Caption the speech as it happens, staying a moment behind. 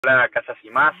Hola, Casas y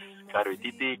Más, Caro y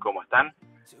Titi, ¿cómo están?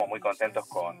 Estamos muy contentos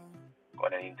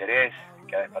con el interés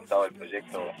que ha despertado el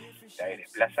proyecto de Aire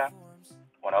Plaza.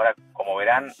 Bueno, ahora, como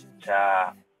verán,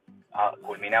 ya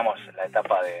culminamos la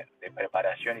etapa de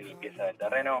preparación y limpieza del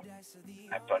terreno.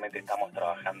 Actualmente estamos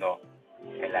trabajando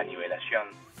en la nivelación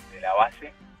de la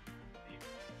base.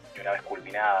 Y una vez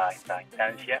culminada esta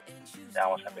instancia, ya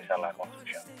vamos a empezar la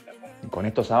construcción. Con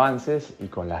estos avances y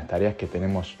con las tareas que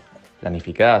tenemos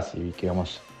planificadas y que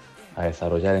vamos a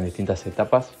desarrollar en distintas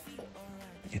etapas,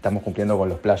 estamos cumpliendo con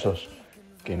los plazos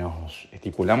que nos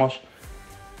estipulamos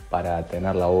para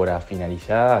tener la obra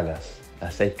finalizada, las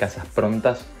 6 casas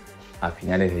prontas a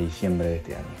finales de diciembre de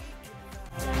este año.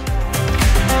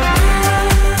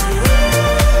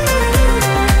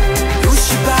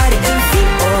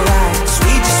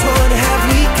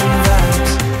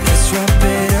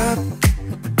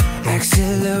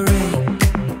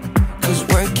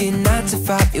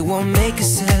 It won't make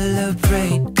us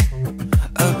celebrate.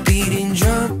 A beating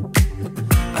drum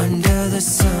under the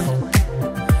sun.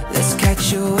 Let's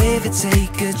catch a wave and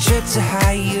take a trip to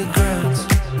higher grounds.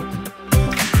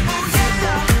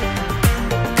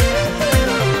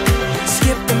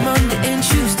 Skip the Monday and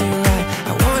Tuesday ride.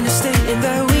 I wanna stay in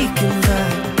that weekend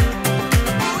vibe.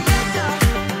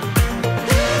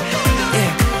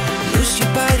 Yeah, lose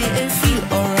your body and feel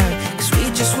alright, 'cause we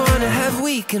just wanna have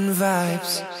weekend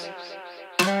vibes.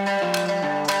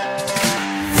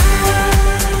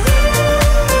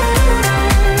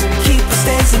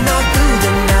 Dancing all through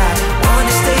the night,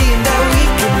 wanna stay in that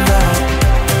weekend vibe.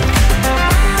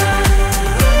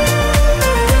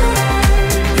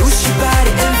 Lose your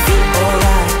body and feel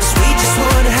alright, 'cause we just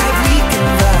wanna have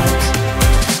weekend vibes.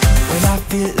 When I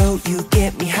feel low, you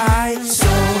get me high,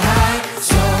 so high,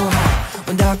 so high.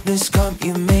 When darkness comes,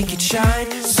 you make it shine,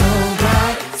 so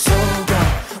bright, so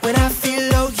bright. When I feel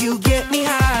low, you get me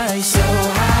high, so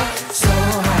high, so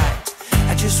high.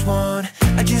 I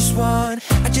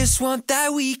just want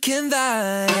that weekend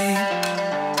vibe.